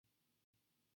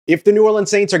If the New Orleans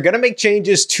Saints are going to make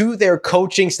changes to their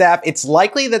coaching staff, it's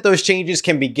likely that those changes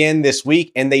can begin this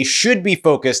week, and they should be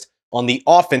focused on the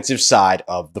offensive side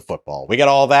of the football. We got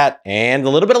all that and a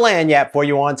little bit of lagniappe for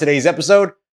you on today's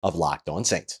episode of Locked On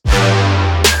Saints.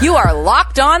 You are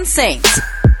Locked On Saints,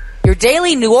 your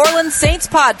daily New Orleans Saints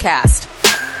podcast.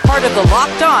 Part of the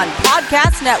Locked On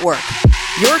Podcast Network,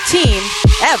 your team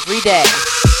every day.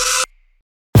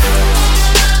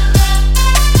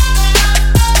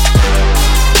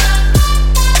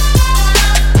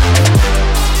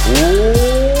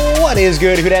 What is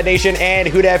good, Who Dat Nation and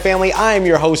Who Dat family? I'm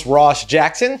your host, Ross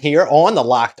Jackson, here on the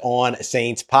Locked On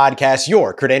Saints podcast,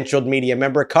 your credentialed media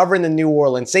member covering the New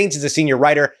Orleans Saints as a senior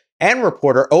writer and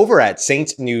reporter over at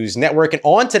Saints News Network. And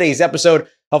on today's episode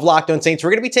of Locked On Saints, we're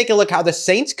going to be taking a look how the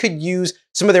Saints could use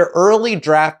some of their early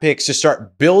draft picks to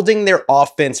start building their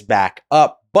offense back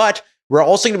up. But we're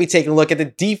also going to be taking a look at the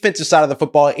defensive side of the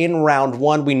football in round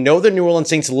one. We know the New Orleans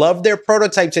Saints love their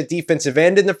prototypes at defensive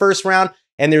end in the first round.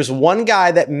 And there's one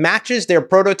guy that matches their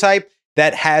prototype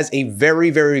that has a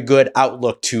very, very good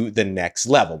outlook to the next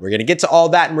level. We're going to get to all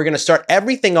that, and we're going to start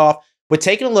everything off with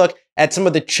taking a look at some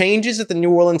of the changes that the New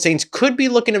Orleans Saints could be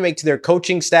looking to make to their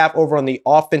coaching staff over on the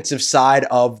offensive side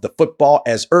of the football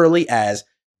as early as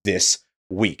this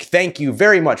week. Thank you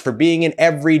very much for being an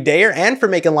everydayer and for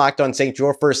making Locked On Saints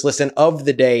your first listen of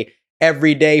the day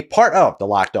every day, part of the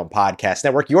Locked On Podcast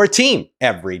Network, your team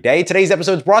every day. Today's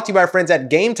episode is brought to you by our friends at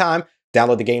Game Time.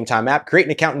 Download the Game Time app, create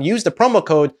an account, and use the promo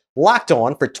code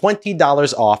LOCKEDON for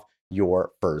 $20 off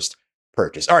your first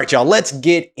purchase. All right, y'all, let's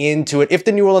get into it. If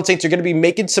the New Orleans Saints are going to be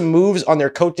making some moves on their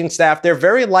coaching staff, they're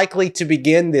very likely to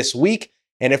begin this week.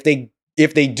 And if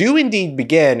they do indeed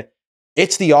begin,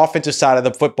 it's the offensive side of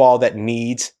the football that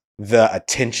needs the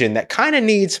attention, that kind of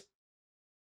needs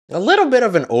a little bit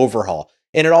of an overhaul.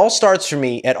 And it all starts for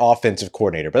me at offensive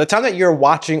coordinator. By the time that you're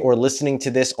watching or listening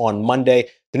to this on Monday,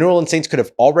 the New Orleans Saints could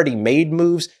have already made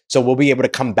moves. So we'll be able to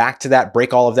come back to that,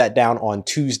 break all of that down on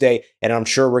Tuesday. And I'm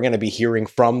sure we're going to be hearing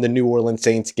from the New Orleans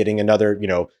Saints, getting another,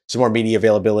 some more media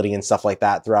availability and stuff like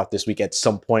that throughout this week at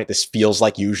some point. This feels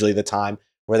like usually the time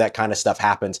where that kind of stuff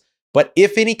happens. But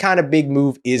if any kind of big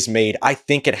move is made, I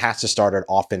think it has to start at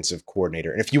offensive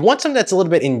coordinator. And if you want something that's a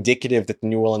little bit indicative that the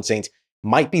New Orleans Saints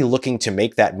might be looking to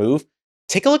make that move,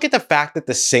 take a look at the fact that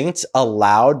the Saints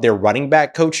allowed their running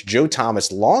back coach, Joe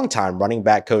Thomas, longtime running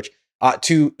back coach,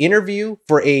 to interview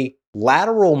for a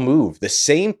lateral move, the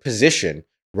same position,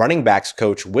 running backs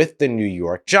coach with the New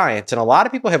York Giants. And a lot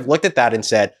of people have looked at that and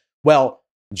said, well,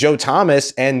 Joe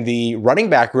Thomas and the running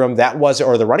back room,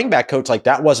 or the running back coach,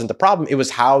 that wasn't the problem. It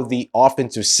was how the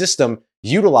offensive system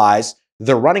utilized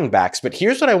the running backs. But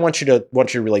here's what I want you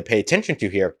to really pay attention to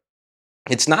here.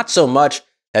 It's not so much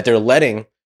that they're letting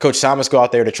Coach Thomas go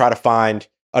out there to try to find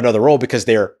another role because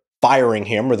they're firing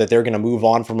him or that they're going to move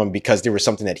on from him because there was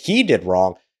something that he did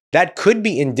wrong. That could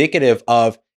be indicative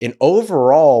of an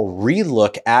overall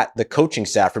relook at the coaching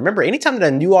staff. Remember, anytime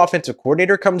that a new offensive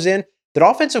coordinator comes in, that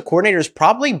offensive coordinator is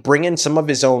probably bringing some of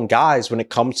his own guys when it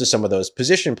comes to some of those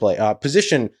position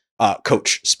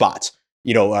coach spots.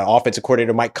 An offensive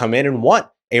coordinator might come in and want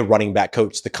a running back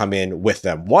coach to come in with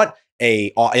them, want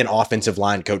an offensive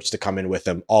line coach to come in with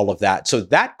them, all of that. So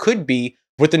that could be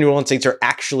what the New Orleans Saints are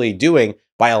actually doing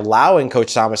by allowing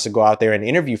Coach Thomas to go out there and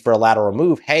interview for a lateral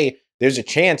move. Hey, there's a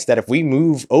chance that if we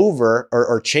move over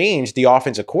or change the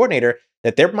offensive coordinator,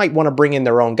 that they might want to bring in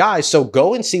their own guys. So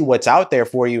go and see what's out there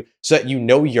for you so that you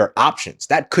know your options.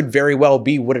 That could very well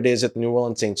be what it is that the New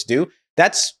Orleans Saints do.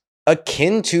 That's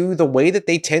akin to the way that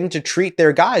they tend to treat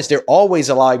their guys. They're always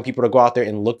allowing people to go out there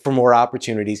and look for more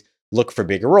opportunities, look for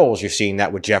bigger roles. You're seeing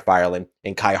that with Jeff Ireland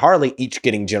and Kai Harley, each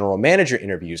getting general manager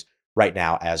interviews right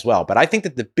now as well. But I think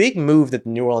that the big move that the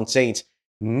New Orleans Saints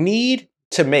need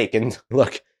to make, and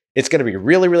look, it's going to be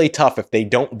really, really tough if they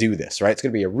don't do this, right? It's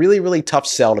going to be a really, really tough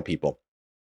sell to people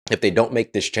if they don't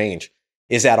make this change,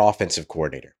 is that offensive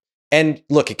coordinator. And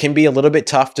look, it can be a little bit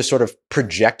tough to sort of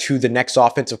project who the next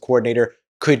offensive coordinator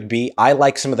could be. I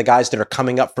like some of the guys that are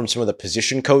coming up from some of the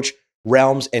position coach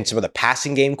realms and some of the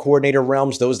passing game coordinator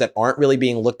realms, those that aren't really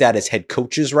being looked at as head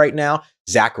coaches right now.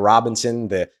 Zach Robinson,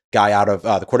 the guy out of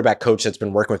the quarterback coach that's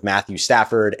been working with Matthew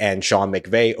Stafford and Sean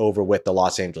McVay over with the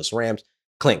Los Angeles Rams.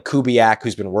 Clint Kubiak,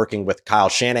 who's been working with Kyle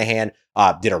Shanahan,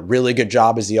 did a really good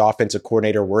job as the offensive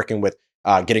coordinator, working with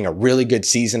getting a really good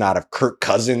season out of Kirk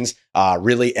Cousins,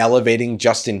 really elevating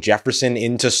Justin Jefferson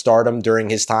into stardom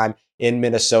during his time in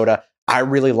Minnesota. I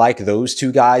really like those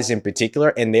two guys in particular,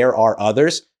 and there are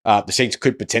others. The Saints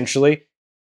could potentially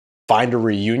find a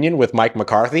reunion with Mike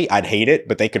McCarthy. I'd hate it,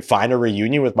 but they could find a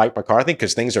reunion with Mike McCarthy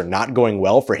because things are not going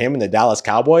well for him and the Dallas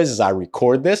Cowboys as I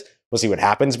record this. We'll see what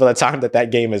happens by the time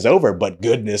that game is over. But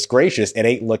goodness gracious, it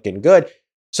ain't looking good.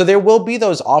 So there will be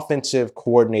those offensive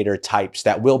coordinator types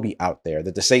that will be out there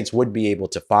that the Saints would be able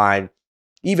to find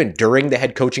even during the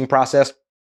head coaching process.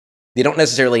 They don't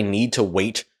necessarily need to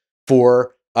wait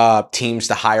for teams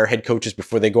to hire head coaches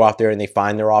before they go out there and they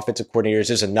find their offensive coordinators.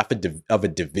 There's enough of a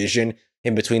division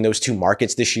in between those two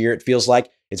markets this year. It feels like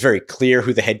it's very clear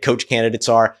who the head coach candidates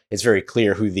are. It's very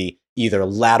clear who the either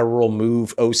lateral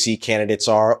move OC candidates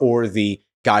are or the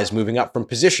guys moving up from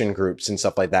position groups and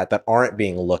stuff like that aren't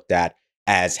being looked at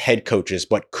as head coaches,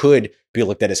 but could be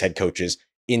looked at as head coaches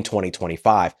in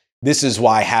 2025. This is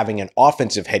why having an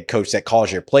offensive head coach that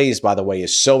calls your plays, by the way,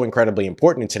 is so incredibly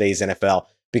important in today's NFL,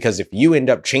 because if you end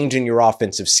up changing your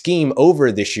offensive scheme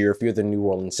over this year, if you're the New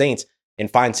Orleans Saints,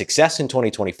 and find success in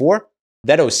 2024,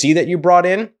 that OC that you brought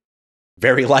in,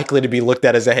 very likely to be looked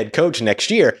at as a head coach next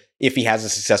year if he has a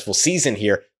successful season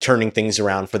here, turning things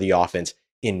around for the offense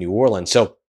in New Orleans.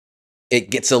 So it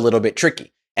gets a little bit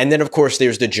tricky. And then, of course,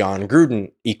 there's the John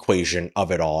Gruden equation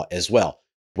of it all as well.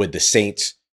 Would the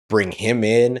Saints bring him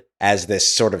in as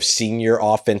this sort of senior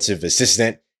offensive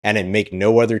assistant and then make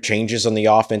no other changes on the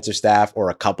offensive staff or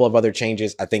a couple of other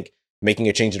changes? I think making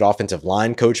a change at offensive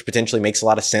line coach potentially makes a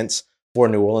lot of sense for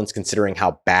New Orleans, considering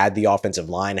how bad the offensive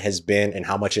line has been and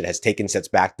how much it has taken steps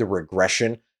back, the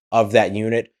regression of that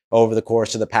unit over the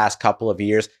course of the past couple of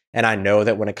years. And I know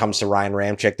that when it comes to Ryan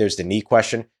Ramczyk, there's the knee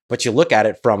question, but you look at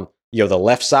it from the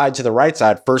left side to the right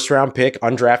side: first round pick,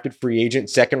 undrafted free agent,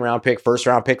 second round pick, first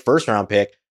round pick.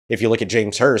 If you look at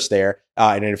James Hurst there,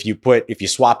 and if you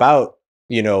swap out,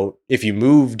 if you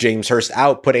move James Hurst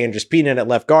out, put Andrus Peat in at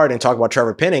left guard and talk about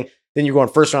Trevor Penning, then you're going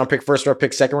first round pick,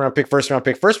 second round pick, first round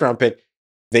pick.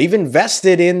 They've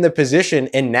invested in the position,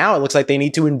 and now it looks like they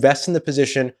need to invest in the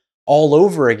position all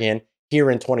over again here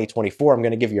in 2024. I'm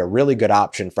going to give you a really good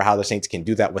option for how the Saints can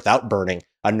do that without burning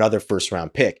another first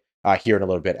round pick here in a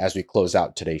little bit as we close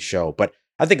out today's show. But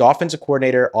I think offensive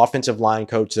coordinator, offensive line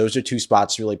coach, those are two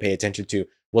spots to really pay attention to.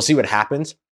 We'll see what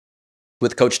happens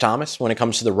with Coach Thomas when it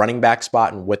comes to the running back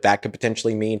spot and what that could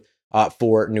potentially mean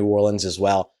for New Orleans as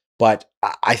well. But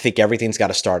I think everything's got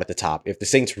to start at the top. If the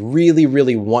Saints really,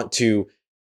 really want to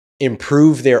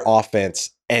improve their offense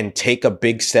and take a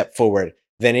big step forward,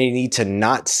 then they need to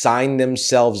not sign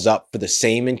themselves up for the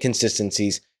same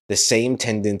inconsistencies, the same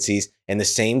tendencies, and the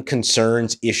same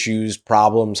concerns, issues,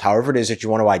 problems, however it is that you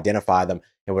want to identify them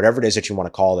and whatever it is that you want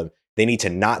to call them. They need to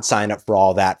not sign up for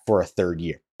all that for a third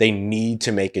year. They need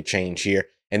to make a change here.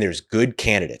 And there's good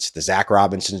candidates, the Zach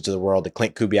Robinsons of the world, the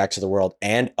Clint Kubiaks of the world,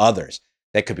 and others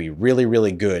that could be really,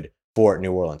 really good for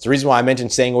New Orleans. The reason why I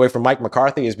mentioned staying away from Mike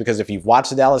McCarthy is because if you've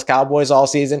watched the Dallas Cowboys all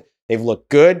season, they've looked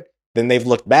good, then they've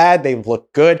looked bad, they've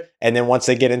looked good, and then once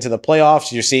they get into the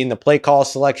playoffs, you're seeing the play call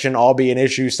selection all be an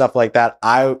issue, stuff like that.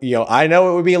 I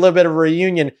know it would be a little bit of a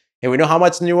reunion, and we know how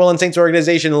much the New Orleans Saints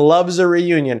organization loves a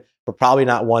reunion, but probably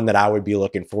not one that I would be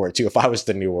looking forward to if I was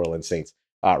the New Orleans Saints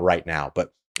right now.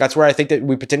 But that's where I think that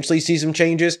we potentially see some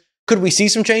changes. Could we see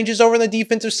some changes over on the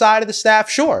defensive side of the staff?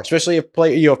 Sure, especially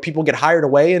if people get hired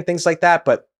away and things like that.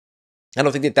 But I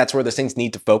don't think that that's where the Saints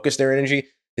need to focus their energy.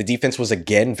 The defense was,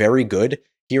 again, very good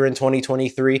here in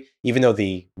 2023, even though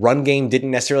the run game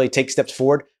didn't necessarily take steps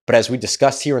forward. But as we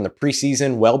discussed here in the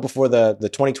preseason, well before the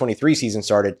 2023 season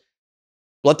started,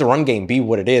 let the run game be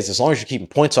what it is. As long as you're keeping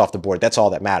points off the board, that's all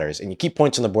that matters. And you keep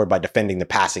points on the board by defending the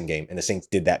passing game. And the Saints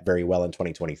did that very well in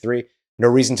 2023. No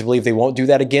reason to believe they won't do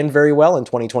that again very well in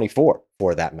 2024,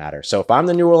 for that matter. So if I'm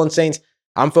the New Orleans Saints,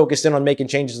 I'm focused in on making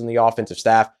changes in the offensive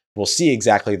staff. We'll see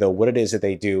exactly, though, what it is that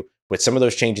they do with some of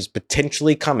those changes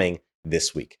potentially coming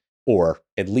this week, or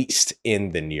at least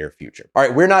in the near future. All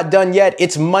right, we're not done yet.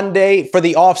 It's Monday for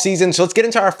the offseason, so let's get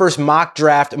into our first mock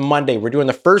draft Monday. We're doing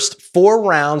the first 4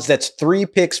 rounds. That's 3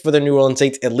 picks for the New Orleans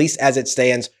Saints, at least as it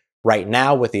stands right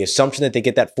now, with the assumption that they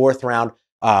get that 4th round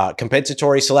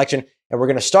compensatory selection. And we're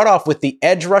going to start off with the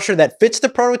edge rusher that fits the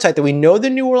prototype that we know the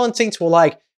New Orleans Saints will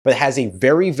like, but has a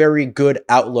very, very good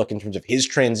outlook in terms of his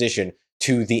transition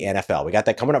to the NFL. We got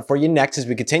that coming up for you next as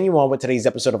we continue on with today's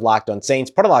episode of Locked On Saints,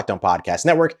 part of Locked On Podcast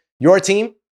Network, your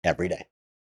team every day.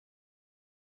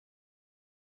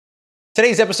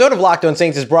 Today's episode of Locked On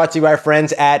Saints is brought to you by our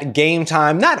friends at Game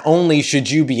Time. Not only should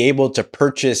you be able to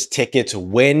purchase tickets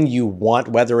when you want,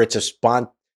 whether it's a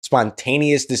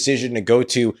spontaneous decision to go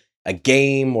to a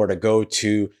game or to go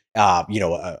to a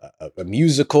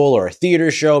musical or a theater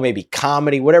show, maybe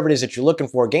comedy, whatever it is that you're looking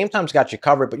for, Game Time's got you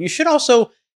covered. But you should also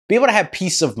be able to have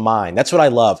peace of mind. That's what I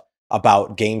love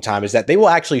about Game Time, is that they will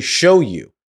actually show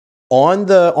you on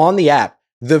the app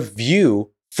the view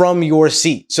from your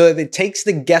seat, so that it takes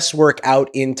the guesswork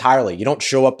out entirely. You don't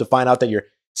show up to find out that you're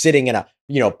sitting in a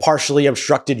partially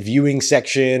obstructed viewing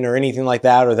section or anything like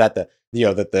that, or that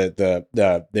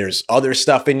there's other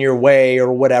stuff in your way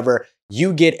or whatever.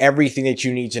 You get everything that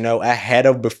you need to know ahead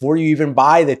of before you even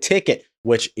buy the ticket,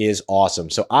 which is awesome.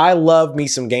 So I love me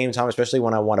some Game Time, especially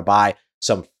when I want to buy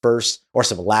some first or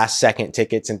some last second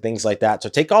tickets and things like that. So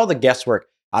take all the guesswork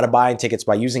out of buying tickets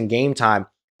by using Game Time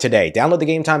today. Download the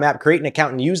Game Time app, create an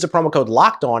account, and use the promo code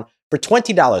LOCKEDON for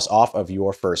 $20 off of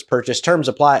your first purchase. Terms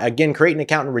apply. Again, create an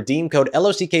account and redeem code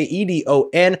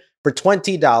LOCKEDON for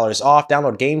 $20 off.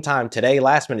 Download Game Time today.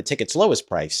 Last minute tickets, lowest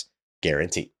price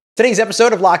guaranteed. Today's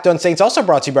episode of Locked On Saints also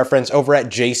brought to you by our friends over at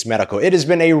Jase Medical. It has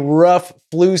been a rough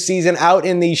flu season out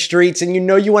in these streets, and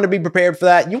you want to be prepared for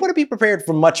that. You want to be prepared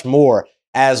for much more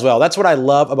as well. That's what I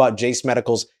love about Jase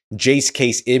Medical's Jase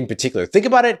case in particular. Think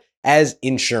about it as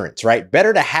insurance, right?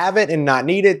 Better to have it and not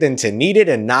need it than to need it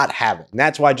and not have it. And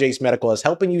that's why Jase Medical is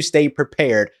helping you stay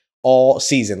prepared all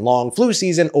season long, flu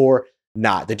season or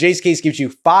not. The Jase case gives you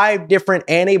 5 different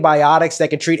antibiotics that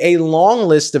can treat a long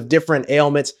list of different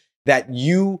ailments that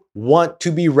you want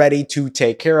to be ready to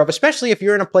take care of, especially if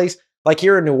you're in a place like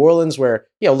here in New Orleans where,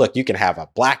 look, you can have a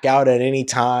blackout at any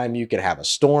time. You can have a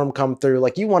storm come through.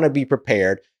 Like, you want to be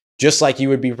prepared just like you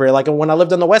would be prepared. Like when I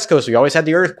lived on the West Coast, we always had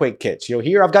the earthquake kits.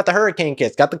 Here I've got the hurricane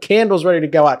kits, got the candles ready to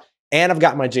go out, and I've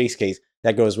got my Jase case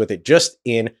that goes with it just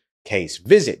in case.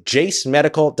 Visit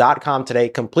jasemedical.com today.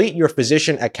 Complete your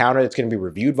physician encounter. It's going to be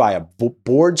reviewed by a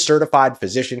board-certified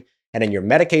physician, and then your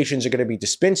medications are going to be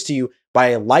dispensed to you by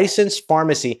a licensed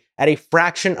pharmacy at a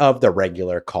fraction of the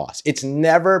regular cost. It's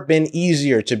never been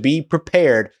easier to be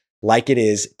prepared like it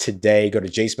is today. Go to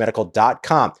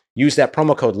jasemedical.com. Use that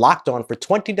promo code LOCKEDON for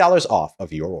 $20 off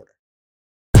of your order.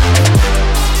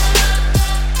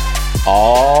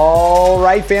 All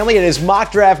right, family, it is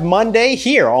Mock Draft Monday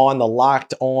here on the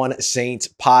Locked On Saints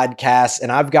podcast,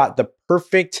 and I've got the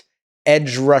perfect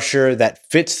edge rusher that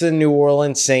fits the New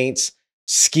Orleans Saints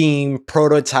scheme,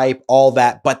 prototype, all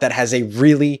that, but that has a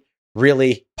really,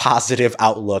 really positive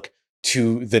outlook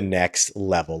to the next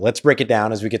level. Let's break it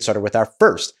down as we get started with our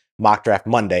first Mock Draft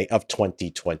Monday of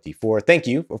 2024. Thank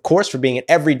you, of course, for being an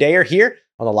everydayer here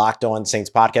on the Locked On Saints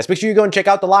podcast. Make sure you go and check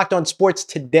out the Locked On Sports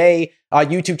Today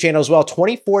YouTube channel as well.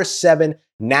 24/7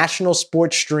 national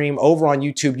sports stream over on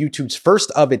YouTube, YouTube's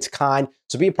first of its kind.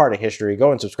 So be a part of history.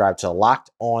 Go and subscribe to the Locked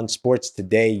On Sports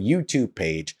Today YouTube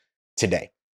page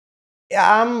today.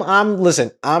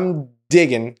 I'm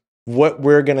digging what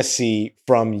we're going to see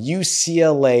from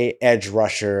UCLA edge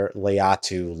rusher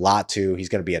Laiatu Latu. He's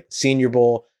going to be at the Senior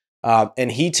Bowl. And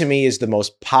he, to me, is the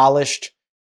most polished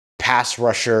pass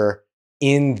rusher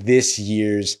in this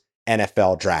year's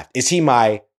NFL draft. Is he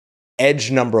my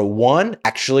edge number 1?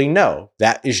 Actually, no.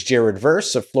 That is Jared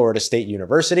Verse of Florida State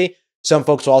University. Some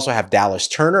folks will also have Dallas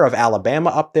Turner of Alabama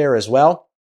up there as well.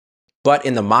 But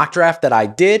in the mock draft that I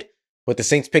did, with the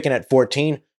Saints picking at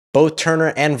 14, both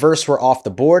Turner and Verse were off the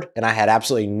board, and I had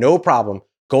absolutely no problem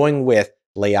going with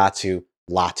Laiatu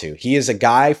Latu. He is a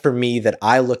guy for me that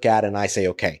I look at and I say,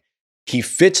 okay, he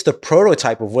fits the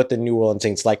prototype of what the New Orleans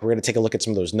Saints like. We're going to take a look at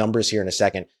some of those numbers here in a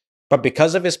second. But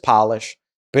because of his polish,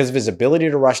 because of his ability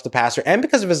to rush the passer, and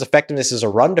because of his effectiveness as a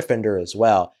run defender as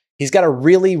well, he's got a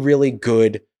really, really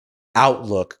good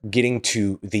outlook getting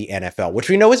to the NFL, which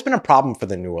we know has been a problem for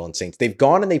the New Orleans Saints. They've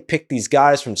gone and they picked these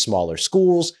guys from smaller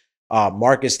schools,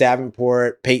 Marcus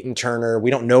Davenport, Peyton Turner.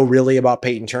 We don't know really about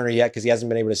Peyton Turner yet because he hasn't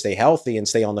been able to stay healthy and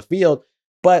stay on the field.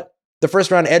 But the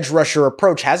first round edge rusher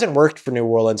approach hasn't worked for New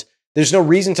Orleans. There's no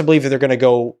reason to believe that they're going to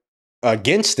go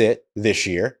against it this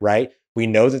year, right? We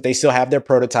know that they still have their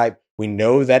prototype. We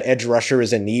know that edge rusher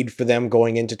is a need for them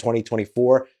going into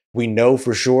 2024. We know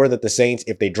for sure that the Saints,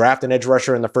 if they draft an edge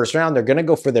rusher in the first round, they're going to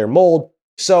go for their mold.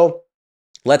 So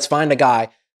let's find a guy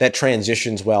that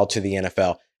transitions well to the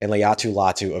NFL. And Laiatu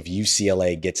Latu of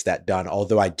UCLA gets that done.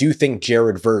 Although I do think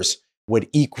Jared Verse would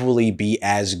equally be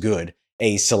as good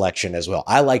a selection as well.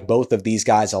 I like both of these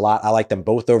guys a lot. I like them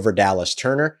both over Dallas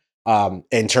Turner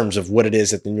in terms of what it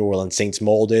is that the New Orleans Saints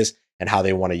mold is and how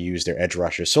they want to use their edge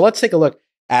rushers. So let's take a look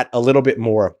at a little bit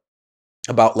more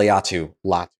about Laiatu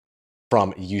Latu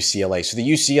from UCLA. So the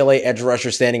UCLA edge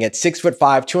rusher, standing at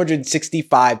 6'5",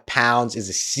 265 pounds, is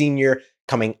a senior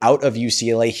coming out of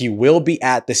UCLA. He will be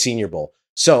at the Senior Bowl.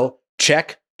 So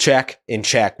check, and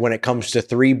check when it comes to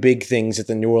 3 big things that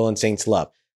the New Orleans Saints love.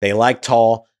 They like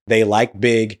tall, they like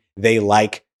big, they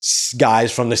like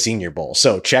guys from the Senior Bowl.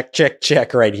 So check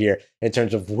right here in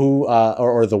terms of who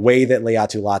or the way that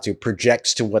Laiatu Latu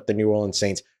projects to what the New Orleans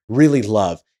Saints really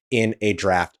love in a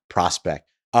draft prospect.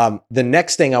 The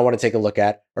next thing I want to take a look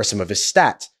at are some of his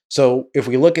stats. So if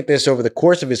we look at this over the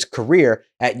course of his career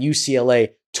at UCLA,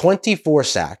 24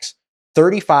 sacks,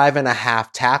 35.5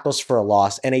 tackles for a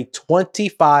loss, and a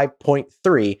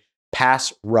 25.3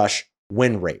 pass rush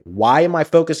win rate. Why am I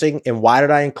focusing and why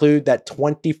did I include that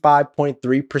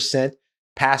 25.3%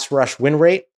 pass rush win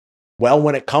rate? Well,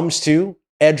 when it comes to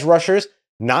edge rushers,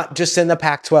 not just in the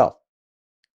Pac-12,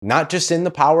 not just in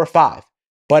the Power 5,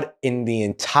 but in the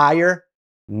entire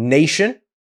nation,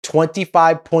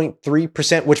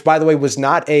 25.3%, which by the way was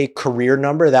not a career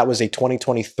number. That was a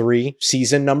 2023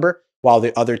 season number, while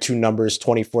the other two numbers,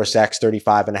 24 sacks,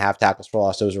 35.5 tackles for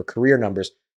loss, those were career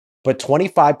numbers. But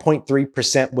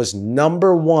 25.3% was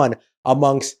number one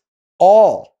amongst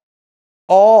all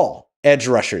edge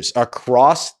rushers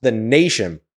across the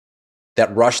nation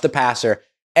that rushed the passer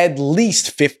at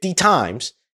least 50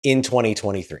 times in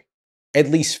 2023. At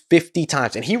least 50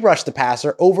 times. And he rushed the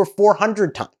passer over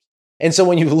 400 times. And so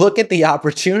when you look at the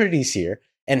opportunities here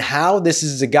and how this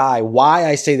is a guy, why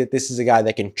I say that this is a guy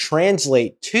that can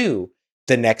translate to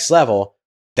the next level,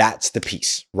 that's the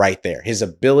piece right there. His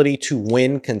ability to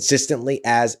win consistently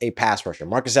as a pass rusher.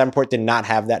 Marcus Davenport did not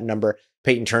have that number.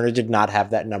 Peyton Turner did not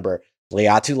have that number.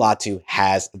 Laiatu Latu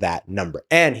has that number.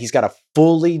 And he's got a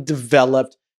fully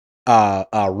developed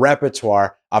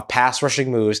repertoire of pass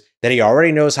rushing moves that he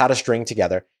already knows how to string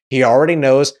together. He already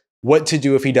knows what to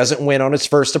do if he doesn't win on his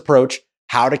first approach,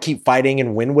 how to keep fighting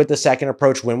and win with the second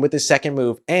approach, win with his second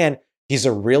move. And he's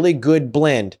a really good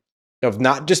blend of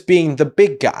not just being the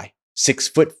big guy,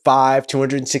 6'5",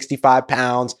 265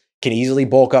 pounds, can easily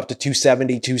bulk up to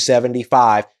 270,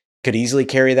 275, could easily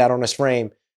carry that on his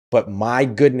frame. But my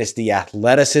goodness, the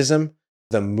athleticism,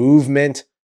 the movement,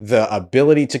 the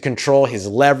ability to control his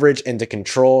leverage and to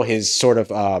control his sort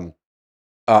of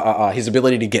his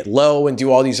ability to get low and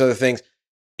do all these other things.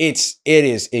 It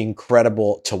is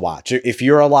incredible to watch. If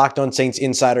you're a Locked On Saints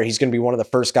insider, he's going to be one of the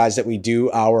first guys that we do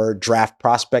our draft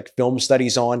prospect film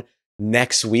studies on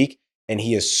next week. And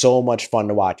he is so much fun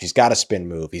to watch. He's got a spin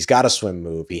move. He's got a swim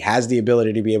move. He has the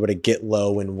ability to be able to get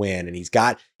low and win. And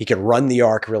he can run the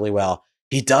arc really well.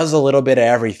 He does a little bit of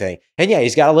everything. And yeah,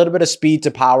 he's got a little bit of speed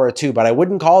to power too, but I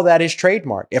wouldn't call that his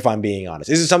trademark, if I'm being honest.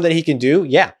 Is it something he can do?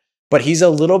 Yeah. But he's a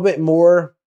little bit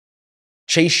more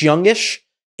Chase Youngish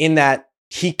in that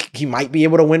he might be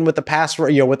able to win with the pass,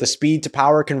 with the speed to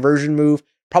power conversion move,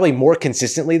 probably more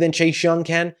consistently than Chase Young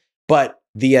can. But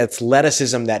the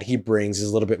athleticism that he brings is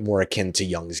a little bit more akin to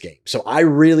Young's game. So I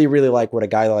really, really like what a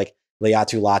guy like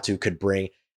Laiatu Latu could bring.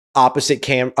 Opposite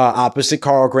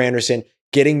Carl Granderson,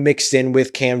 getting mixed in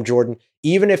with Cam Jordan,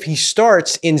 even if he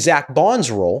starts in Zach Bond's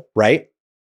role, right?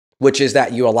 Which is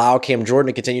that you allow Cam Jordan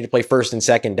to continue to play first and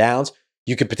second downs.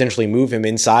 You could potentially move him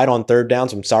inside on third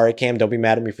downs. I'm sorry, Cam. Don't be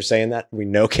mad at me for saying that. We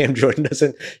know Cam Jordan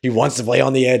doesn't. He wants to play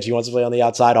on the edge. He wants to play on the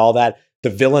outside, all that. The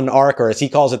villain arc, or as he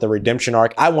calls it, the redemption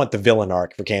arc. I want the villain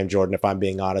arc for Cam Jordan, if I'm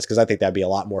being honest, because I think that'd be a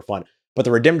lot more fun. But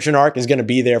the redemption arc is going to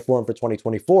be there for him for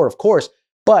 2024, of course.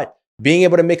 But being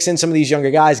able to mix in some of these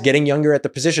younger guys, getting younger at the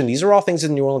position, these are all things that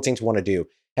the New Orleans Saints want to do.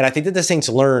 And I think that the Saints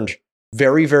learned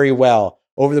very, very well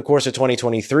over the course of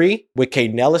 2023 with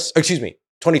Caden Ellis,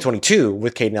 2022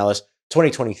 with Caden Ellis,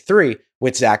 2023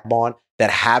 with Zach Bond, that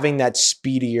having that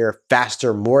speedier,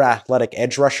 faster, more athletic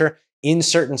edge rusher in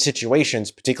certain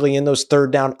situations, particularly in those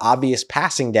third down, obvious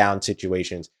passing down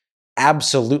situations,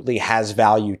 absolutely has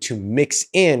value to mix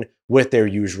in with their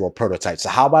usual prototypes. So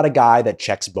how about a guy that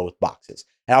checks both boxes?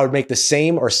 And I would make the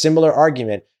same or similar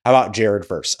argument about Jared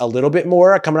Verse. A little bit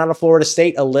more coming out of Florida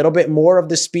State, a little bit more of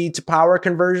the speed to power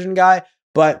conversion guy,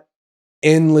 but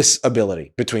endless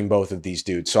ability between both of these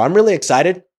dudes. So I'm really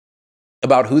excited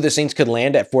about who the Saints could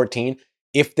land at 14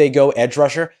 if they go edge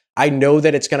rusher. I know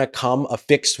that it's going to come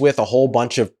affixed with a whole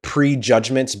bunch of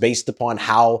prejudgments based upon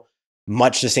how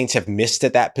much the Saints have missed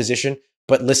at that position.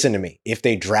 But listen to me. If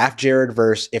they draft Jared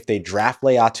Verse, if they draft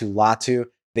Laiatu Latu,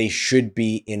 they should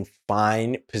be in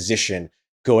fine position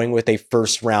going with a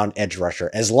first round edge rusher.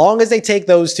 As long as they take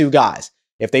those two guys.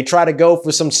 If they try to go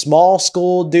for some small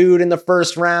school dude in the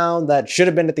first round that should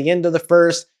have been at the end of the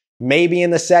first, maybe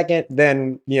in the second,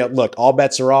 then, look, all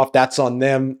bets are off. That's on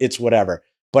them. It's whatever.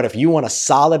 But if you want a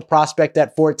solid prospect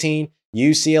at 14,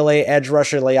 UCLA edge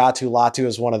rusher Laiatu Latu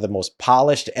is one of the most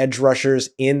polished edge rushers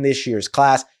in this year's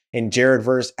class. And Jared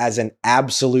Verse as an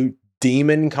absolute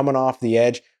demon coming off the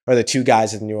edge are the two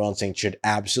guys that the New Orleans Saints should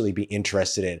absolutely be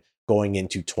interested in going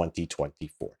into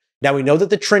 2024. Now, we know that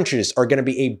the trenches are going to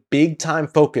be a big time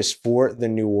focus for the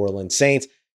New Orleans Saints.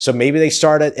 So maybe they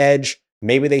start at edge.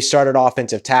 Maybe they start at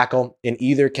offensive tackle. In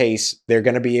either case, they're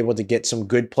going to be able to get some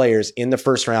good players in the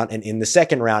first round and in the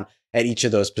second round at each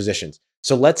of those positions.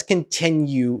 So let's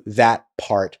continue that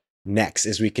part next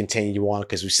as we continue on,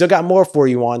 because we still got more for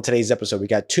you on today's episode. We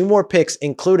got two more picks,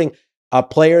 including a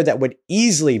player that would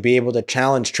easily be able to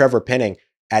challenge Trevor Penning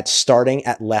at starting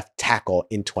at left tackle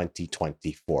in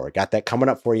 2024. Got that coming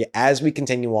up for you as we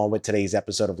continue on with today's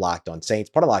episode of Locked On Saints,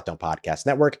 part of Locked On Podcast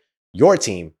Network, your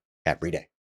team every day.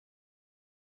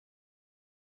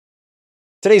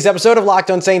 Today's episode of Locked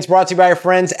On Saints brought to you by our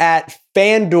friends at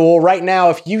FanDuel. Right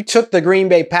now, if you took the Green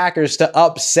Bay Packers to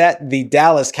upset the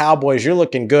Dallas Cowboys, you're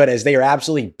looking good as they are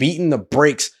absolutely beating the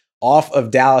brakes off of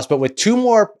Dallas. But with two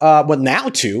more, now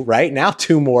two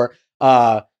more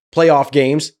playoff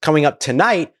games coming up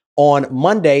tonight on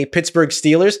Monday, Pittsburgh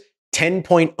Steelers,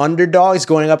 10-point underdogs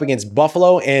going up against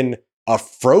Buffalo in a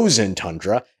frozen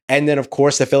tundra. And then, of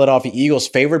course, the Philadelphia Eagles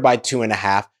favored by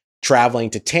 2.5. Traveling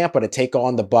to Tampa to take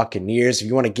on the Buccaneers. If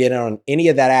you want to get in on any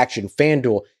of that action,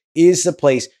 FanDuel is the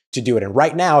place to do it. And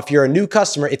right now, if you're a new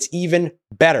customer, it's even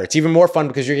better. It's even more fun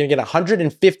because you're going to get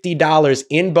 $150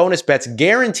 in bonus bets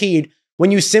guaranteed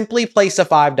when you simply place a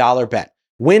 $5 bet.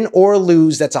 Win or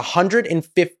lose, that's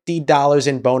 $150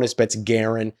 in bonus bets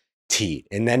guaranteed.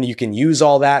 And then you can use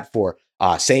all that for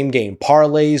same game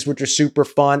parlays, which are super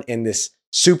fun, and this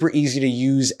super easy to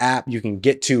use app. You can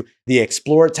get to the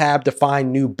Explore tab to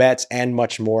find new bets and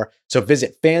much more. So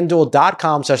visit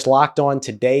FanDuel.com/lockedon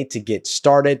today to get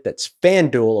started. That's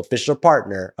FanDuel, official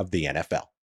partner of the NFL.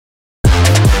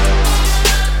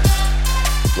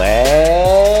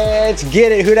 Let's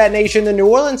get it. Who Dat Nation? The New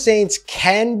Orleans Saints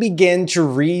can begin to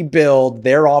rebuild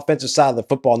their offensive side of the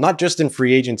football, not just in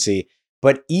free agency,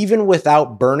 but even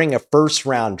without burning a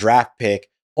first-round draft pick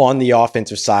on the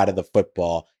offensive side of the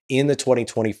football in the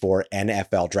 2024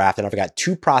 NFL draft. And I've got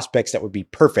two prospects that would be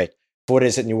perfect for what it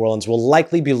is that New Orleans will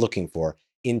likely be looking for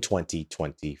in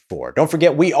 2024. Don't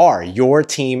forget, we are your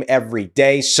team every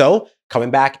day. So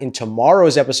coming back in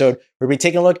tomorrow's episode, we're going to be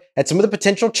taking a look at some of the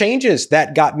potential changes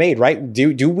that got made, right?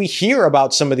 Do we hear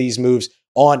about some of these moves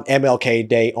on MLK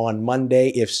Day on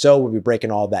Monday? If so, we'll be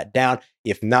breaking all that down.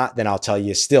 If not, then I'll tell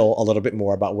you still a little bit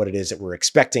more about what it is that we're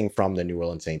expecting from the New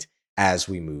Orleans Saints as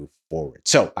we move forward.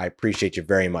 So I appreciate you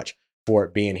very much for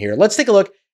being here. Let's take a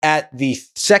look at the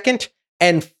second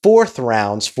and fourth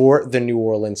rounds for the New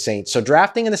Orleans Saints. So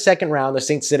drafting in the second round, the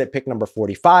Saints sit at pick number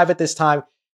 45 at this time.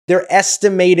 Their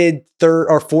estimated third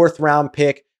or fourth round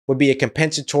pick would be a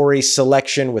compensatory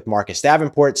selection with Marcus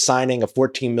Davenport signing a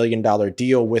 $14 million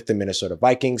deal with the Minnesota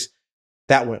Vikings.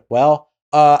 That went well.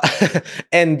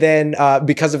 And then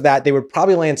because of that, they would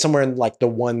probably land somewhere in like the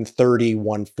 130,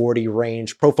 140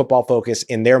 range. Pro Football Focus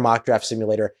in their mock draft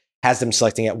simulator has them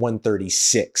selecting at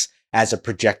 136 as a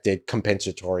projected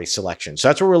compensatory selection. So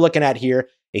that's what we're looking at here.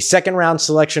 A second round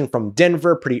selection from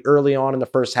Denver pretty early on in the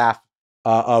first half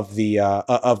of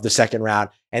the second round.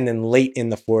 And then late in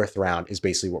the fourth round is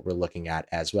basically what we're looking at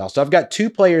as well. So I've got two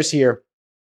players here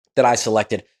that I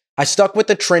selected. I stuck with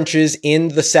the trenches in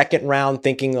the second round,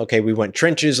 thinking, okay, we went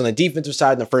trenches on the defensive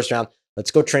side in the first round.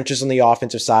 Let's go trenches on the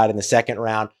offensive side in the second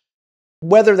round.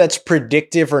 Whether that's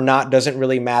predictive or not doesn't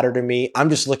really matter to me. I'm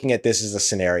just looking at this as a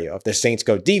scenario. If the Saints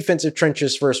go defensive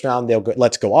trenches first round, they'll go,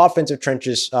 let's go offensive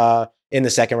trenches in the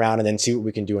second round and then see what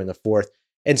we can do in the fourth.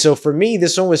 And so for me,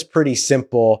 this one was pretty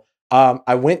simple.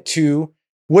 I went to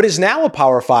what is now a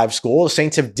Power 5 school. The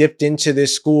Saints have dipped into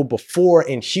this school before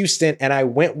in Houston, and I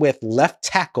went with left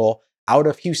tackle out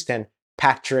of Houston,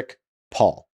 Patrick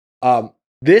Paul.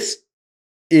 This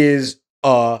is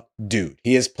a dude.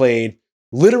 He has played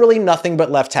literally nothing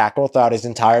but left tackle throughout his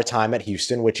entire time at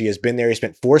Houston, which he has been there. He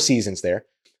spent 4 seasons there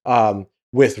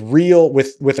with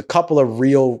a couple of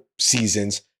real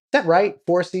seasons. Is that right?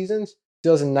 4 seasons?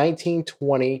 2019,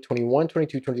 20, 21,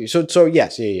 22, 23. So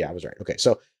yes, yeah, I was right. Okay,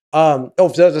 so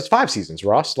that's 5 seasons,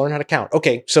 Ross. Learn how to count.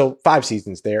 Okay, so 5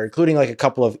 seasons there, including like a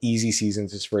couple of easy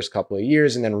seasons his first couple of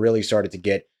years, and then really started to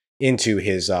get into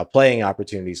his playing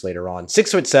opportunities later on.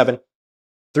 6'7",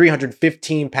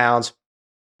 315 pounds,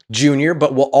 junior,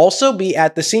 but will also be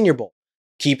at the Senior Bowl.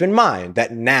 Keep in mind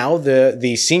that now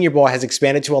the Senior Bowl has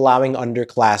expanded to allowing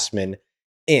underclassmen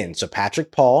in. So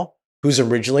Patrick Paul, who's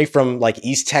originally from like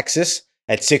East Texas,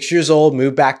 at 6 years old,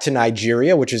 moved back to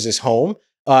Nigeria, which is his home,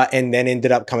 and then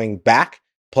ended up coming back,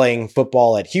 playing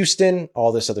football at Houston,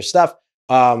 all this other stuff.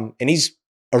 And he's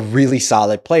a really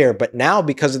solid player. But now,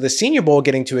 because of the Senior Bowl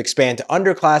getting to expand to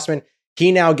underclassmen,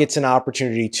 he now gets an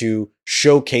opportunity to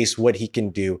showcase what he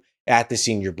can do at the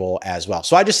Senior Bowl as well.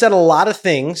 So I just said a lot of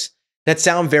things that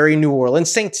sound very New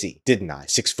Orleans Saintsy, didn't I?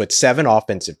 6'7",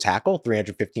 offensive tackle,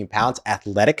 315 pounds,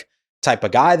 athletic type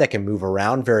of guy that can move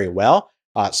around very well.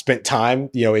 Spent time,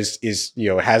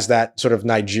 has that sort of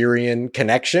Nigerian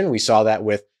connection. We saw that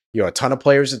with, a ton of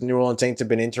players that the New Orleans Saints have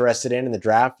been interested in the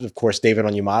draft. Of course, David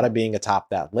Onyemata being atop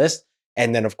that list.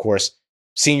 And then, of course,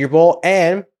 Senior Bowl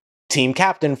and team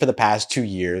captain for the past 2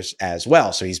 years as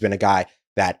well. So he's been a guy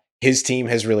that his team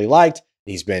has really liked.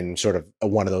 He's been sort of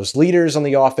one of those leaders on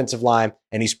the offensive line,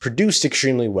 and he's produced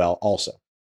extremely well also.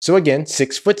 So again,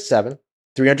 6'7",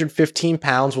 315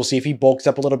 pounds. We'll see if he bulks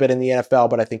up a little bit in the NFL,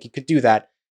 but I think he could do that.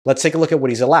 Let's take a look at what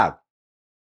he's allowed.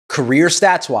 Career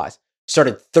stats-wise,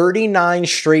 started 39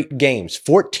 straight games,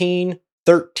 14,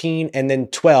 13, and then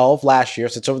 12 last year.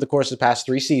 So it's over the course of the past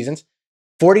 3 seasons.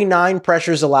 49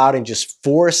 pressures allowed and just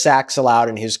 4 sacks allowed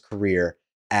in his career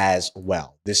as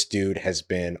well. This dude has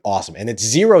been awesome. And it's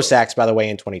 0 sacks, by the way,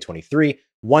 in 2023.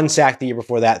 1 sack the year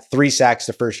before that, 3 sacks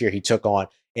the first year he took on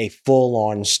a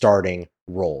full-on starting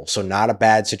role. So not a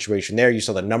bad situation there. You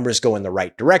saw the numbers go in the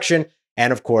right direction.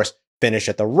 And of course, finish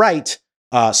at the right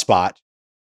spot,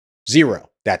 0.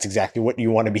 That's exactly what you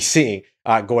want to be seeing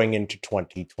going into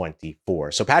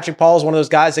 2024. So Patrick Paul is one of those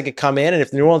guys that could come in, and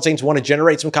if the New Orleans Saints want to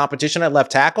generate some competition at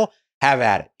left tackle, have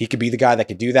at it. He could be the guy that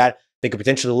could do that. They could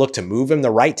potentially look to move him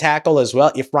the right tackle as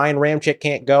well if Ryan Ramczyk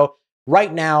can't go.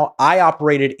 Right now, I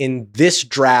operated in this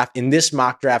draft, in this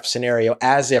mock draft scenario,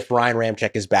 as if Ryan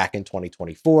Ramczyk is back in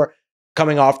 2024,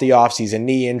 coming off the offseason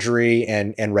knee injury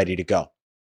and ready to go.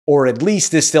 Or at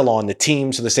least is still on the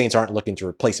team, so the Saints aren't looking to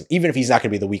replace him, even if he's not going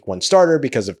to be the week 1 starter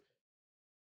because of,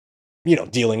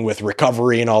 dealing with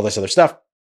recovery and all this other stuff.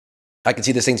 I can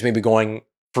see the Saints maybe going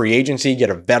free agency, get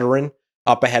a veteran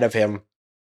up ahead of him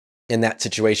in that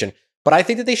situation. But I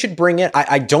think that they should bring in,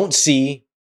 I don't see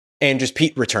Andrus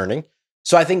Peat returning.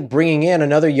 So I think bringing in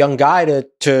another young guy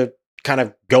to kind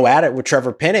of go at it with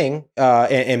Trevor Penning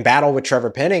and battle with Trevor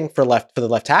Penning for the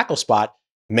left tackle spot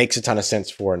makes a ton of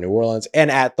sense for New Orleans. And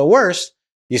at the worst,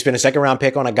 you spend a 2nd-round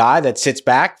pick on a guy that sits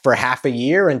back for half a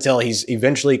year until he's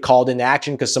eventually called into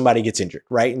action because somebody gets injured,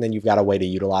 right? And then you've got a way to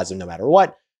utilize him no matter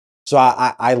what. So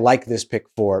I like this pick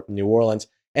for New Orleans.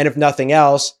 And if nothing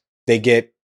else,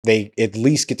 they at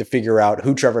least get to figure out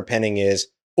who Trevor Penning is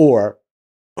or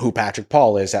who Patrick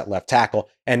Paul is at left tackle.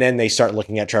 And then they start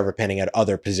looking at Trevor Penning at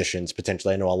other positions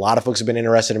potentially. I know a lot of folks have been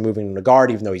interested in moving him to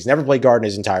guard, even though he's never played guard in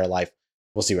his entire life.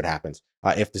 We'll see what happens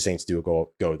if the Saints do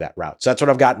go that route. So that's what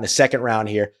I've got in the 2nd round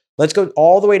here. Let's go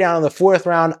all the way down in the 4th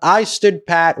round. I stood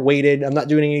pat, waited. I'm not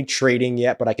doing any trading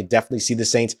yet, but I could definitely see the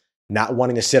Saints not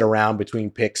wanting to sit around between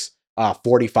picks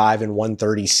 45 and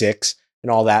 136 and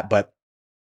all that. But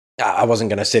I wasn't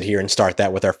going to sit here and start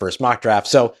that with our first mock draft.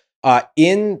 So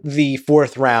in the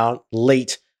 4th round,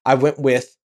 late, I went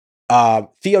with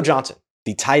Theo Johnson,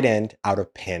 the tight end out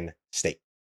of Penn State.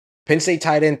 Penn State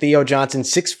tight end Theo Johnson,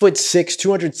 6'6",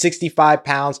 265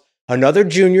 pounds, another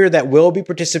junior that will be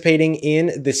participating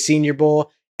in the Senior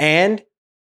Bowl, and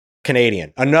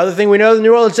Canadian. Another thing we know the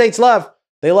New Orleans Saints love.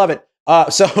 They love it.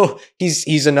 So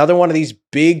he's another one of these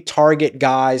big target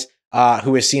guys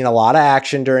who has seen a lot of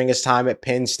action during his time at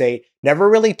Penn State. Never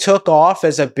really took off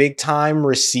as a big-time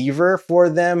receiver for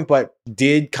them, but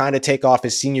did kind of take off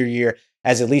his senior year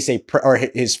as at least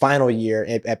his final year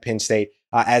at Penn State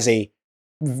as a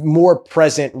more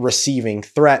present receiving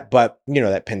threat. But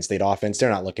that Penn State offense,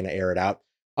 they're not looking to air it out.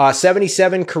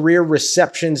 77 career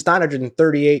receptions,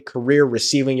 938 career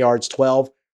receiving yards, 12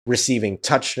 receiving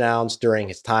touchdowns during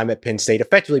his time at Penn State,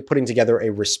 effectively putting together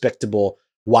a respectable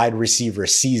wide receiver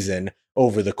season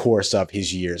over the course of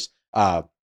his years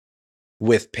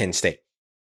with Penn State.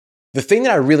 The thing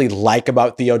that I really like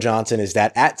about Theo Johnson is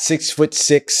that at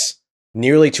 6'6",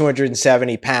 nearly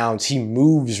 270 pounds, he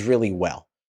moves really well.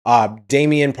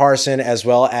 Damian Parson, as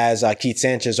well as Keith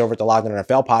Sanchez over at the Locked On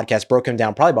NFL podcast, broke him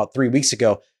down probably about 3 weeks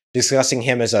ago, discussing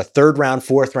him as a 3rd round,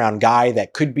 4th round guy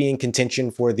that could be in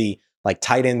contention for the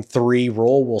tight end 3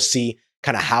 role. We'll see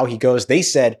kind of how he goes. They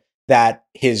said that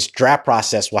his draft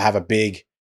process will have a big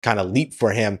kind of leap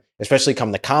for him, especially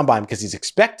come the combine, because he's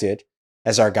expected,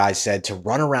 as our guys said, to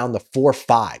run around the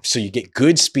 4.5. So you get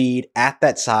good speed at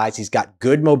that size. He's got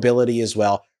good mobility as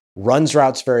well. Runs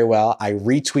routes very well. I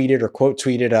retweeted or quote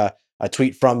tweeted a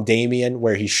tweet from Damian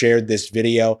where he shared this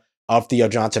video of Theo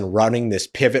Johnson running this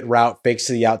pivot route, fakes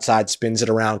to the outside, spins it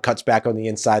around, cuts back on the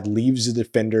inside, leaves the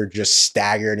defender just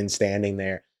staggered and standing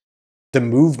there. The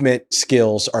movement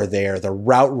skills are there. The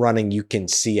route running, you can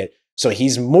see it. So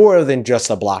he's more than just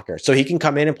a blocker. So he can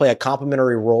come in and play a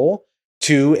complementary role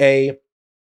to a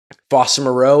Foster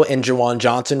Moreau and Juwan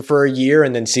Johnson for a year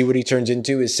and then see what he turns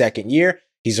into his 2nd year.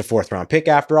 He's a 4th round pick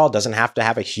after all, doesn't have to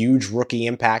have a huge rookie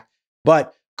impact,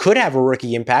 but could have a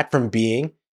rookie impact from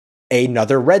being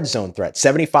another red zone threat.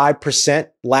 75%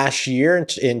 last year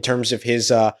in terms of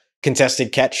his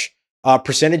contested catch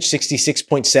percentage,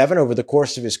 66.7 over the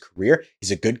course of his career.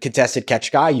 He's a good contested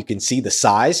catch guy. You can see the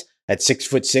size at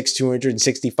 6'6",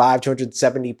 265,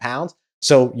 270 pounds.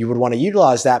 So you would want to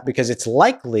utilize that because it's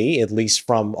likely, at least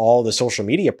from all the social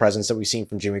media presence that we've seen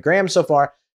from Jimmy Graham so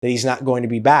far, that he's not going to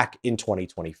be back in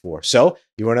 2024. So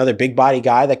you want another big body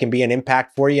guy that can be an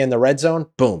impact for you in the red zone?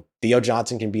 Boom. Theo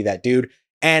Johnson can be that dude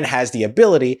and has the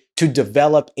ability to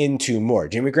develop into more.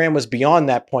 Jimmy Graham was beyond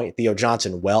that point. Theo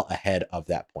Johnson well ahead of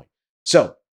that point.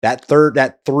 So that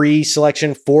 3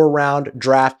 selection, 4-round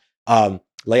draft, Laiatu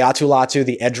Latu,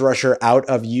 the edge rusher out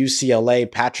of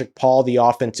UCLA, Patrick Paul, the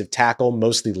offensive tackle,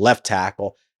 mostly left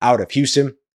tackle out of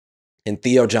Houston, and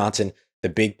Theo Johnson, the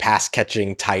big pass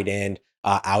catching tight end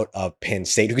out of Penn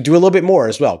State, who could do a little bit more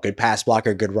as well. Good pass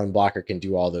blocker, good run blocker, can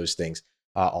do all those things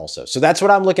also. So that's what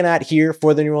I'm looking at here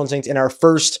for the New Orleans Saints in our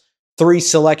first 3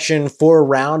 selection,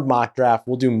 4-round mock draft.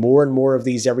 We'll do more and more of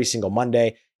these every single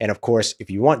Monday. And of course, if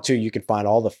you want to, you can find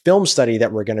all the film study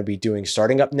that we're going to be doing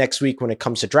starting up next week when it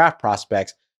comes to draft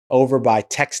prospects over by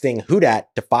texting HooDat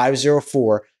to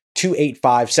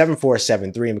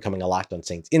 504-285-7473 and becoming a Locked On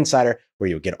Saints insider, where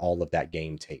you'll get all of that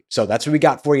game tape. So that's what we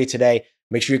got for you today.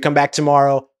 Make sure you come back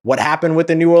tomorrow. What happened with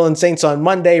the New Orleans Saints on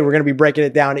Monday? We're going to be breaking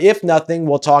it down. If nothing,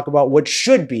 we'll talk about what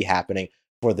should be happening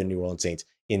for the New Orleans Saints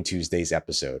in Tuesday's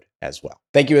episode as well.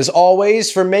 Thank you as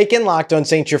always for making Locked On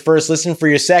Saints your first listen. For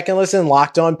your second listen,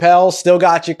 Locked On Pels still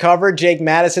got you covered. Jake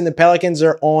Madison, the Pelicans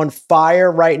are on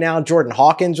fire right now. Jordan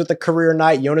Hawkins with a career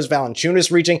night. Jonas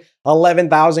Valanciunas reaching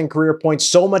 11,000 career points.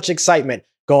 So much excitement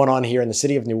going on here in the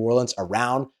city of New Orleans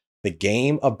around the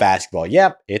game of basketball.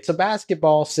 Yep, it's a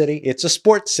basketball city. It's a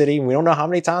sports city. We don't know how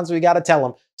many times we got to tell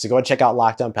them. So go and check out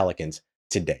Locked On Pelicans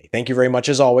today. Thank you very much,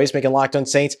 as always, making Locked On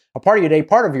Saints a part of your day,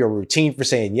 part of your routine for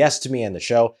saying yes to me and the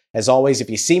show. As always, if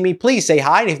you see me, please say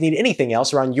hi. And if you need anything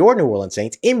else around your New Orleans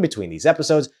Saints in between these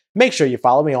episodes, make sure you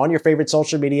follow me on your favorite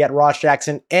social media at Ross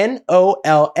Jackson,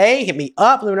 NOLA. Hit me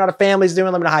up. Let me know how the family's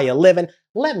doing. Let me know how you're living.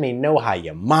 Let me know how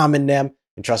you're momming them.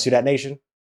 And trust you, that nation,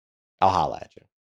 I'll holla at you.